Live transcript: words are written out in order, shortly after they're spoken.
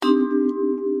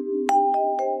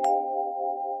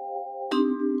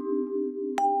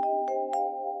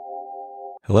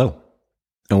Hello,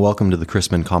 and welcome to the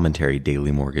Chrisman Commentary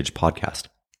Daily Mortgage Podcast.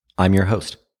 I'm your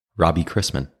host, Robbie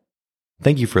Chrisman.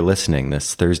 Thank you for listening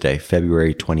this Thursday,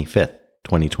 February 25th,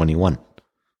 2021.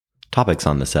 Topics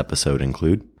on this episode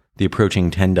include the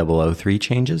approaching 10003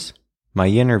 changes, my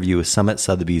interview with Summit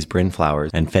Sotheby's Bryn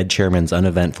Flowers, and Fed Chairman's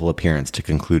uneventful appearance to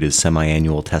conclude his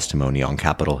semi-annual testimony on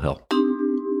Capitol Hill.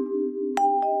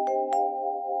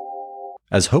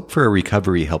 As hope for a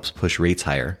recovery helps push rates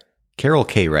higher, Carol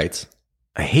K. writes,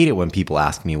 I hate it when people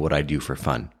ask me what I do for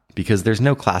fun, because there's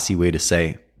no classy way to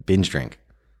say, binge drink.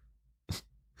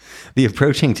 The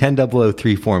approaching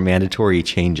 10034 mandatory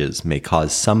changes may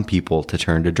cause some people to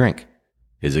turn to drink.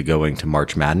 Is it going to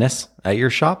March Madness at your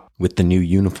shop? With the new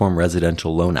Uniform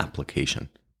Residential Loan Application.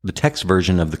 The text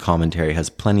version of the commentary has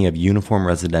plenty of Uniform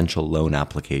Residential Loan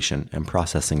Application and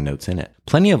processing notes in it.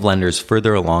 Plenty of lenders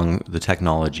further along the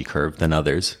technology curve than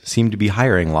others seem to be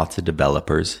hiring lots of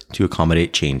developers to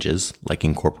accommodate changes, like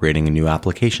incorporating a new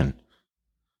application.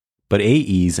 But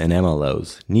AEs and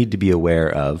MLOs need to be aware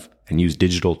of and use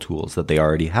digital tools that they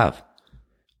already have.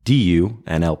 DU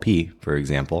and LP, for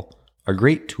example, are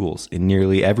great tools in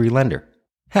nearly every lender.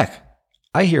 Heck,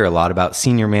 I hear a lot about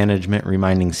senior management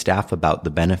reminding staff about the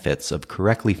benefits of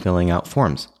correctly filling out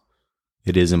forms.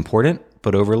 It is important,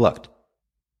 but overlooked.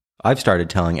 I've started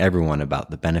telling everyone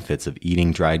about the benefits of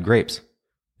eating dried grapes.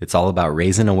 It's all about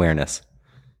raising awareness.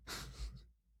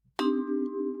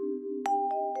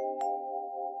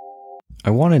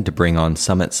 I wanted to bring on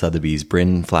Summit Sotheby's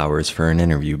Bryn Flowers for an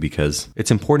interview because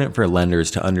it's important for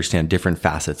lenders to understand different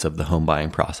facets of the home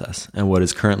buying process and what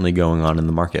is currently going on in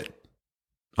the market.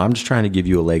 I'm just trying to give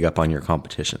you a leg up on your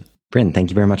competition. Bryn, thank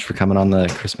you very much for coming on the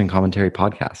Chrisman Commentary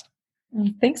Podcast.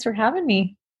 Thanks for having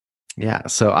me. Yeah,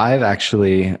 so I've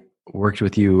actually worked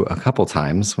with you a couple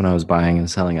times when I was buying and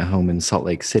selling a home in Salt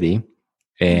Lake City.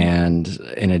 And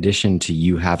in addition to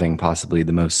you having possibly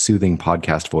the most soothing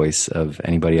podcast voice of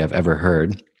anybody I've ever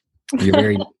heard, you're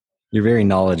very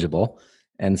knowledgeable.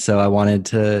 And so I wanted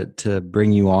to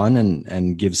bring you on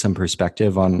and give some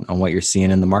perspective on what you're seeing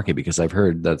in the market, because I've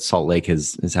heard that Salt Lake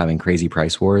is having crazy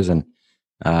price wars, and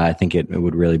I think it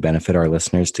would really benefit our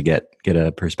listeners to get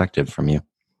a perspective from you.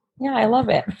 Yeah, I love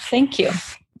it. Thank you.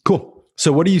 Cool.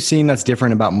 So what are you seeing that's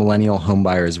different about millennial home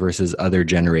buyers versus other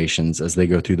generations as they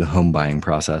go through the home buying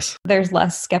process? There's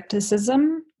less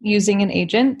skepticism using an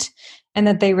agent, and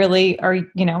that they really are,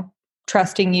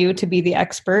 trusting you to be the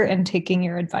expert and taking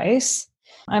your advice.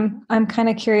 I'm kind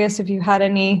of curious if you had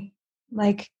any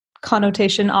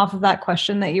connotation off of that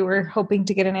question that you were hoping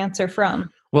to get an answer from.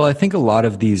 Well, I think a lot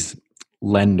of these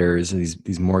lenders,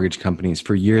 these mortgage companies,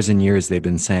 for years and years, they've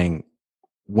been saying,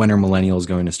 when are millennials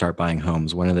going to start buying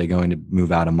homes? When are they going to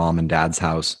move out of mom and dad's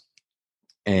house?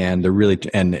 And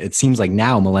it seems like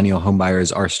now millennial home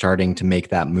buyers are starting to make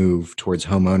that move towards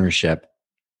home ownership.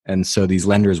 And so these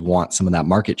lenders want some of that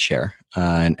market share.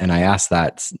 And I asked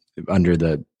that under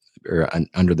the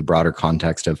broader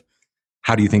context of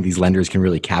how do you think these lenders can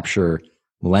really capture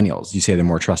millennials? You say they're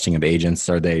more trusting of agents.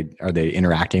 Are they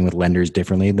interacting with lenders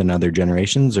differently than other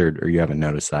generations, or you haven't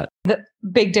noticed that? The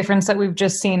big difference that we've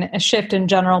just seen, a shift in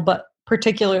general, but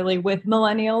particularly with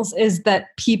millennials, is that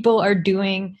people are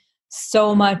doing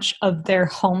so much of their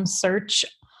home search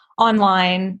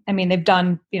online. I mean, they've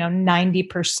done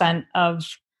 90% of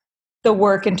the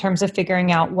work in terms of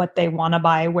figuring out what they want to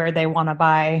buy, where they want to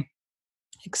buy,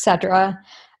 etc.,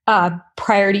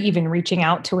 prior to even reaching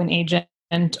out to an agent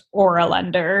or a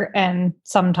lender. And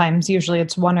sometimes, usually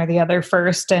it's one or the other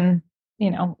first. And,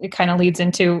 it kind of leads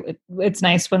into, it's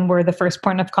nice when we're the first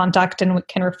point of contact and we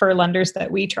can refer lenders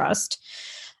that we trust.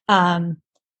 And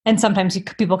sometimes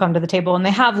people come to the table and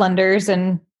they have lenders,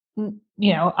 and,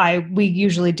 we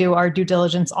usually do our due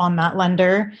diligence on that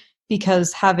lender,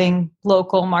 because having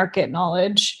local market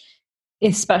knowledge,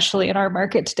 especially in our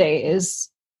market today, is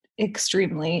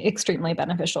extremely, extremely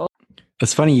beneficial.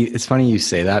 It's funny you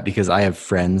say that, because I have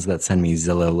friends that send me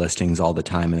Zillow listings all the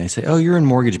time, and they say, "Oh, you're in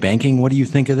mortgage banking. What do you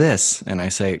think of this?" And I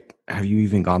say, "Have you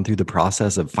even gone through the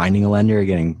process of finding a lender,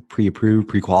 getting pre-approved,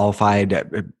 pre-qualified?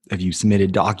 Have you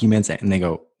submitted documents?" And they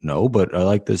go, "No, but I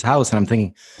like this house." And I'm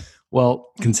thinking,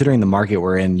 well, considering the market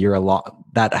we're in,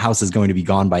 that house is going to be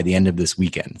gone by the end of this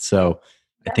weekend. So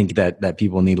I think that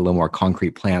people need a little more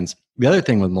concrete plans. The other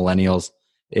thing with millennials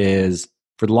is,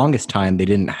 for the longest time, they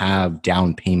didn't have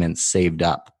down payments saved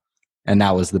up. And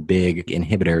that was the big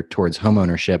inhibitor towards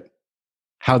homeownership.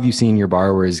 How have you seen your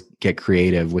borrowers get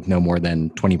creative with no more than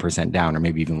 20% down, or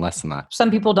maybe even less than that?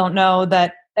 Some people don't know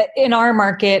that in our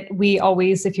market, we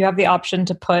always, if you have the option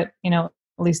to put,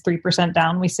 at least 3%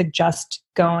 down, we suggest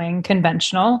going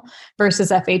conventional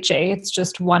versus FHA. It's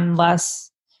just one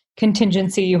less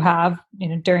contingency you have,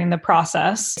 during the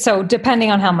process. So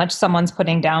depending on how much someone's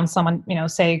putting down, someone,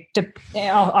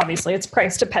 obviously it's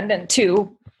price dependent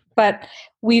too, but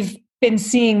we've been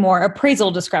seeing more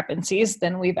appraisal discrepancies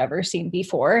than we've ever seen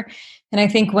before. And I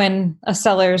think when a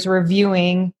seller is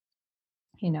reviewing,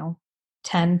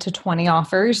 10 to 20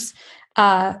 offers,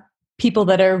 people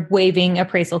that are waiving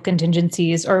appraisal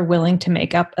contingencies or willing to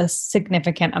make up a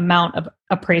significant amount of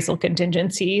appraisal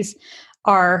contingencies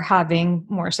are having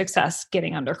more success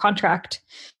getting under contract.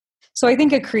 So I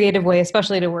think a creative way,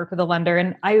 especially to work with a lender,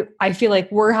 and I feel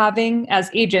like we're having as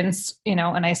agents,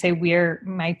 and I say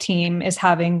my team is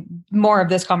having more of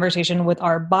this conversation with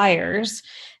our buyers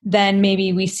than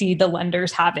maybe we see the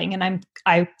lenders having. And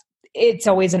it's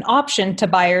always an option to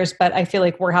buyers, but I feel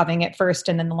like we're having it first.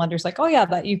 And then the lender's like, oh yeah,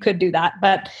 that you could do that.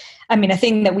 But I mean, a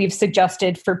thing that we've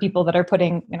suggested for people that are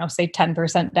putting, say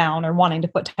 10% down or wanting to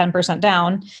put 10%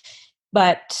 down,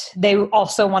 but they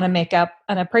also want to make up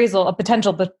a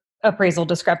potential appraisal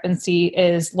discrepancy,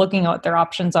 is looking at what their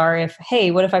options are.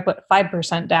 What if I put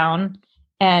 5% down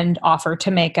and offer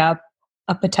to make up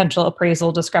a potential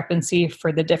appraisal discrepancy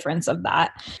for the difference of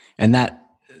that? And that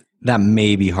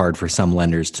may be hard for some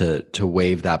lenders to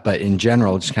waive that. But in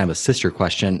general, just kind of a sister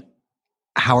question,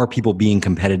 how are people being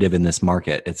competitive in this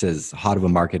market? It's as hot of a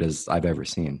market as I've ever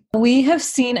seen. We have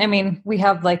seen, we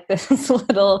have like this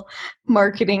little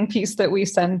marketing piece that we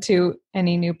send to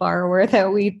any new borrower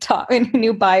that we talk, any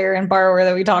new buyer and borrower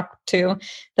that we talk to.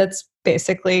 That's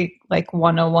basically like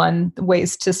 101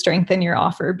 ways to strengthen your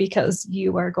offer, because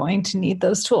you are going to need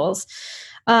those tools.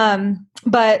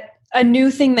 But a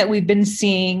new thing that we've been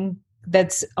seeing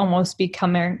that's almost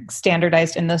becoming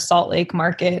standardized in the Salt Lake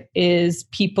market is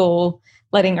people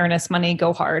letting earnest money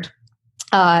go hard.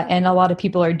 And a lot of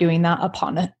people are doing that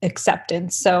upon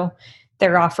acceptance. So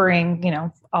they're offering,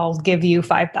 I'll give you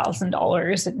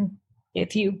 $5,000. And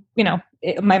if you,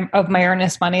 of my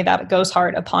earnest money, that goes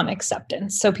hard upon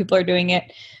acceptance. So people are doing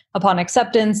it upon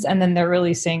acceptance, and then they're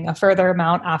releasing a further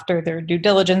amount after their due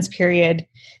diligence period,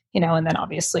 and then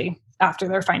obviously after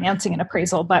their financing and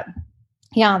appraisal. But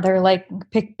yeah, they're like,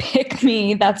 pick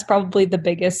me. That's probably the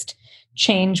biggest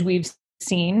change we've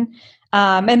seen.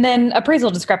 And then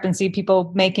appraisal discrepancy,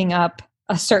 people making up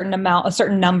a certain amount, a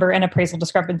certain number in appraisal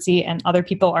discrepancy, and other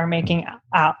people are making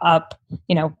up,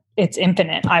 it's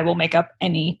infinite. I will make up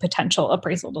any potential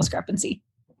appraisal discrepancy.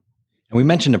 And we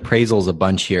mentioned appraisals a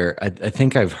bunch here. I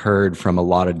think I've heard from a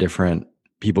lot of different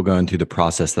people going through the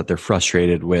process that they're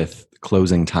frustrated with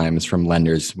closing times from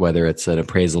lenders, whether it's an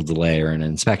appraisal delay or an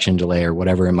inspection delay or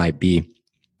whatever it might be,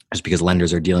 just because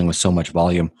lenders are dealing with so much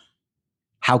volume.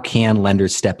 How can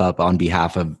lenders step up on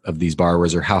behalf of these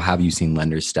borrowers, or how have you seen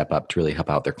lenders step up to really help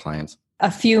out their clients?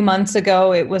 A few months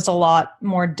ago, it was a lot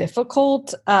more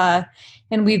difficult. And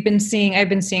I've been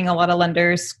seeing a lot of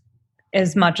lenders,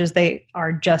 as much as they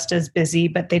are just as busy,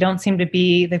 but they don't seem to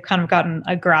be, they've kind of gotten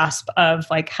a grasp of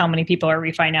like how many people are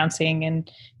refinancing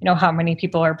and, how many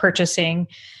people are purchasing,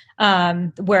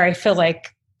 where I feel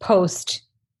like post,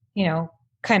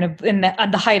 kind of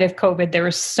at the height of COVID, there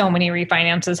were so many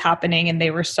refinances happening and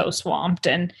they were so swamped.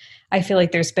 And I feel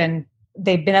like they've been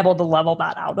able to level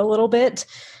that out a little bit.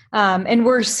 And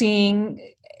we're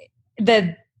seeing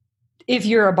that if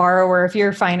you're a borrower, if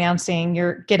you're financing,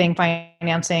 you're getting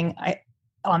financing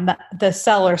on the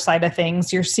seller side of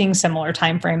things, you're seeing similar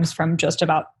timeframes from just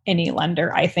about any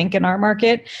lender, I think, in our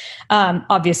market.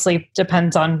 Obviously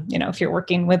depends on, if you're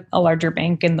working with a larger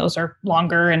bank and those are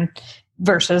longer, and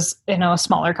versus, a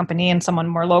smaller company and someone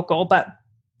more local. But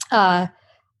I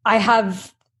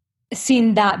have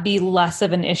seen that be less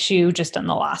of an issue just in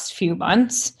the last few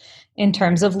months in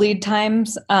terms of lead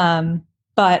times.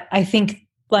 But I think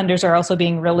lenders are also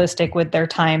being realistic with their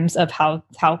times of how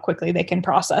quickly they can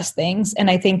process things. And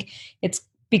I think it's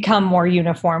become more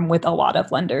uniform with a lot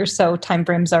of lenders. So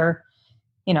timeframes are,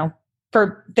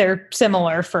 they're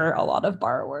similar for a lot of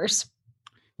borrowers.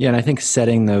 Yeah. And I think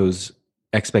setting those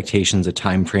expectations of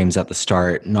timeframes at the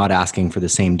start, not asking for the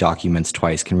same documents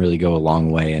twice, can really go a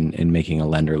long way in making a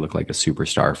lender look like a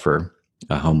superstar for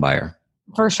a home buyer.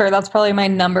 For sure. That's probably my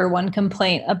number one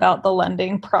complaint about the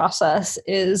lending process,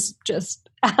 is just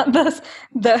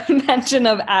the mention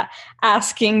of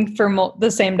asking for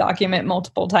the same document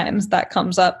multiple times. That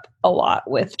comes up a lot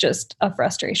with just a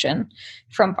frustration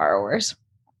from borrowers.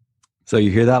 So you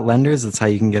hear that, lenders? That's how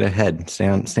you can get ahead. Stay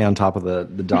on top of the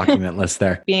document list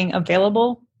there. Being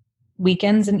available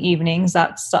weekends and evenings,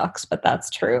 that sucks, but that's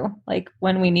true. Like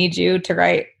when we need you to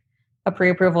write a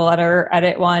pre-approval letter,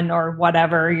 edit one, or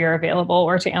whatever, you're available,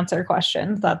 or to answer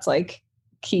questions. That's like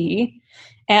key.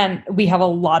 And we have a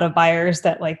lot of buyers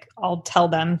that, like, I'll tell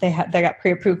them they got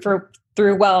pre-approved for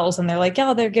through Wells and they're like,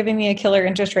 yeah, they're giving me a killer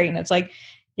interest rate. And it's like,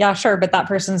 yeah, sure. But that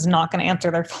person's not going to answer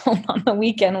their phone on the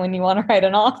weekend when you want to write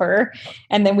an offer.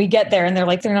 And then we get there and they're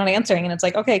like, they're not answering. And it's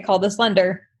like, okay, call this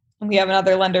lender. And we have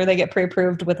another lender. They get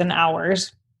pre-approved within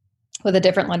hours with a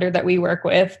different lender that we work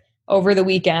with over the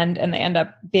weekend. And they end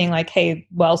up being like, hey,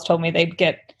 Wells told me they'd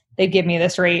give me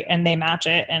this rate, and they match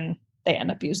it. And they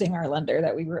end up using our lender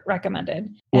that we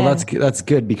recommended. Well, that's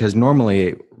good, because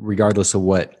normally, regardless of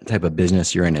what type of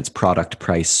business you're in, it's product,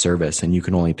 price, service, and you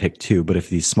can only pick two. But if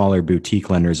these smaller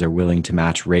boutique lenders are willing to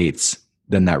match rates,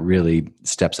 then that really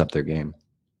steps up their game.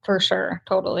 For sure.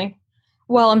 Totally.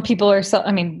 Well,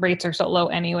 and rates are so low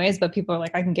anyways, but people are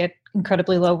like, I can get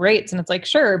incredibly low rates. And it's like,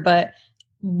 sure, but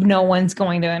no one's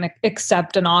going to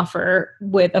accept an offer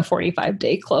with a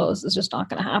 45-day close. It's just not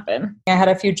going to happen. I had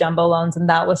a few jumbo loans, and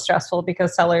that was stressful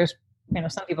because sellers,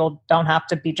 some people don't have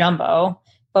to be jumbo,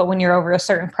 but when you're over a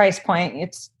certain price point,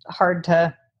 it's hard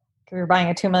to, if you're buying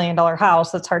a $2 million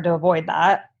house, it's hard to avoid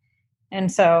that.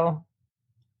 And so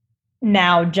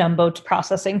now jumbo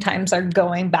processing times are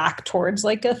going back towards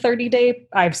like a 30-day.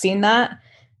 I've seen that.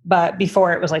 But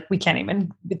before it was like,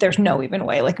 there's no even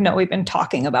way, like no even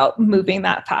talking about moving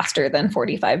that faster than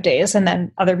 45 days. And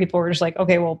then other people were just like,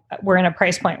 okay, well, we're in a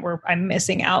price point where I'm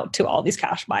missing out to all these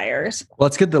cash buyers. Well,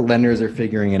 it's good the lenders are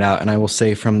figuring it out. And I will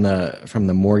say from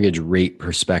the mortgage rate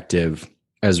perspective,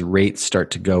 as rates start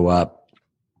to go up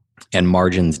and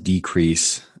margins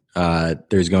decrease,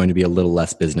 there's going to be a little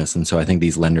less business. And so I think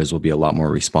these lenders will be a lot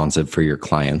more responsive for your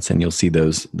clients, and you'll see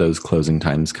those closing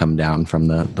times come down from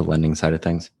the lending side of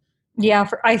things. Yeah.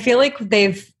 I feel like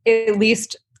they've, at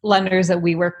least lenders that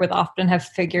we work with often have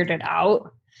figured it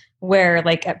out, where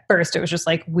like at first it was just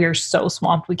like, we're so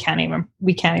swamped. We can't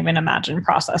even imagine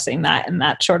processing that in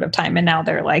that short of time. And now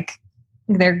they're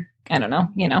I don't know,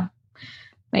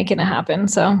 making it happen.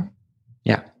 So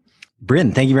yeah.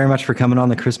 Bryn, thank you very much for coming on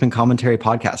the Crispin Commentary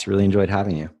podcast. Really enjoyed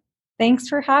having you. Thanks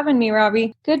for having me,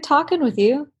 Robbie. Good talking with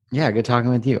you. Yeah, good talking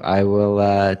with you. I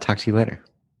will talk to you later.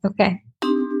 Okay.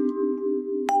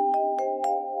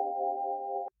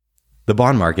 The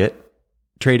bond market,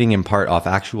 trading in part off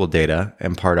actual data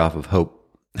and part off of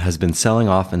hope, has been selling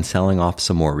off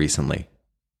some more recently.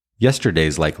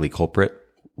 Yesterday's likely culprit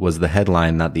was the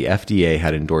headline that the FDA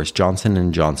had endorsed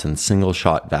Johnson & Johnson's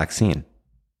single-shot vaccine.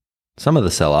 Some of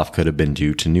the sell-off could have been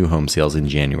due to new home sales in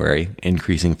January,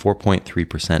 increasing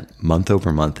 4.3% month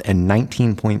over month and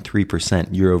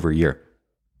 19.3% year over year,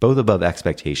 both above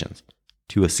expectations,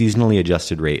 to a seasonally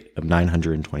adjusted rate of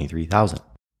 923,000.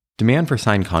 Demand for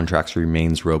signed contracts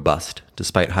remains robust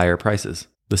despite higher prices.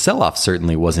 The sell-off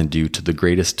certainly wasn't due to the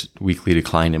greatest weekly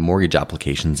decline in mortgage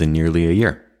applications in nearly a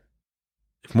year.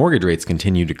 If mortgage rates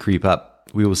continue to creep up,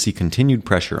 we will see continued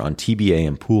pressure on TBA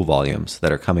and pool volumes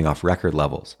that are coming off record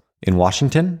levels. In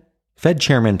Washington, Fed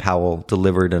Chairman Powell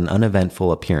delivered an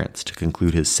uneventful appearance to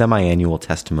conclude his semi-annual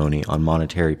testimony on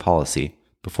monetary policy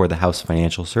before the House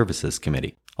Financial Services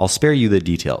Committee. I'll spare you the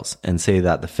details and say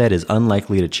that the Fed is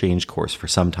unlikely to change course for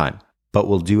some time, but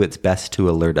will do its best to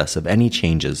alert us of any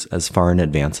changes as far in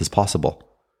advance as possible.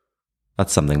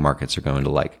 That's something markets are going to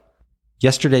like.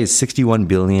 Yesterday's $61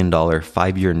 billion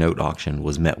 5-year note auction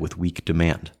was met with weak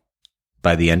demand.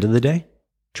 By the end of the day,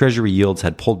 Treasury yields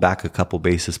had pulled back a couple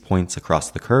basis points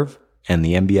across the curve, and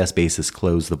the MBS basis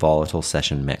closed the volatile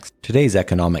session mix. Today's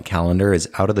economic calendar is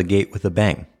out of the gate with a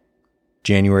bang.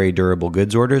 January durable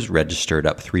goods orders registered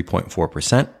up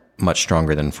 3.4%, much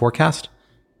stronger than forecast.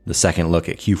 The second look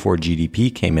at Q4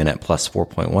 GDP came in at plus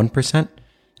 4.1%,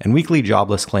 and weekly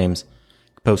jobless claims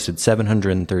posted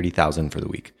 730,000 for the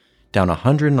week, down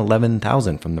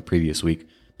 111,000 from the previous week,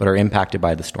 but are impacted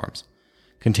by the storms.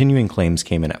 Continuing claims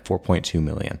came in at 4.2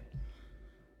 million.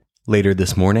 Later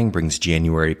this morning brings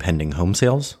January pending home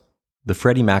sales, the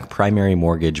Freddie Mac primary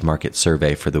mortgage market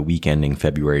survey for the week ending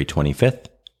February 25th,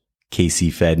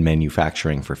 KC Fed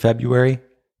manufacturing for February,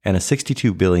 and a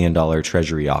 $62 billion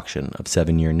Treasury auction of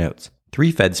 7-year notes.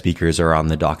 3 Fed speakers are on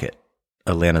the docket: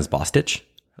 Atlanta's Bostich,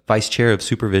 Vice Chair of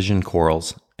Supervision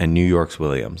Quarles, and New York's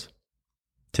Williams.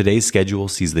 Today's schedule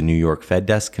sees the New York Fed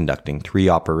desk conducting 3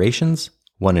 operations,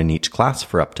 one in each class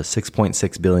for up to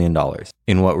 $6.6 billion,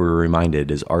 in what we're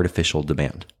reminded is artificial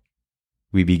demand.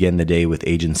 We begin the day with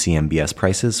agency MBS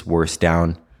prices worse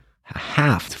down a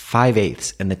half to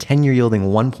 5/8, and the 10-year yielding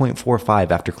 1.45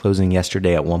 after closing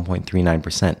yesterday at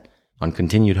 1.39% on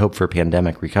continued hope for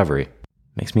pandemic recovery.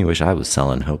 Makes me wish I was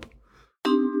selling hope.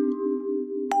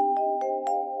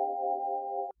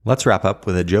 Let's wrap up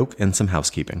with a joke and some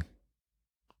housekeeping.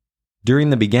 During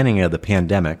the beginning of the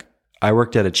pandemic, I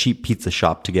worked at a cheap pizza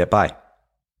shop to get by.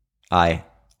 I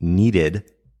needed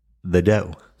the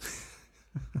dough.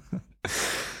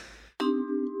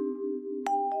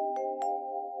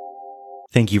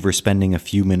 Thank you for spending a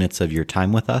few minutes of your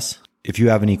time with us. If you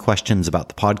have any questions about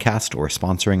the podcast or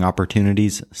sponsoring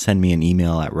opportunities, send me an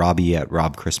email at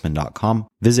robbie@robchrisman.com.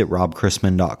 Visit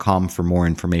robchrisman.com for more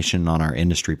information on our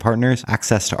industry partners,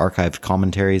 access to archived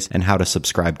commentaries, and how to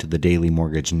subscribe to the daily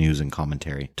mortgage news and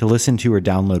commentary. To listen to or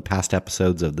download past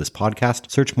episodes of this podcast,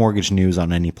 search Mortgage News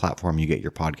on any platform you get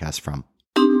your podcast from.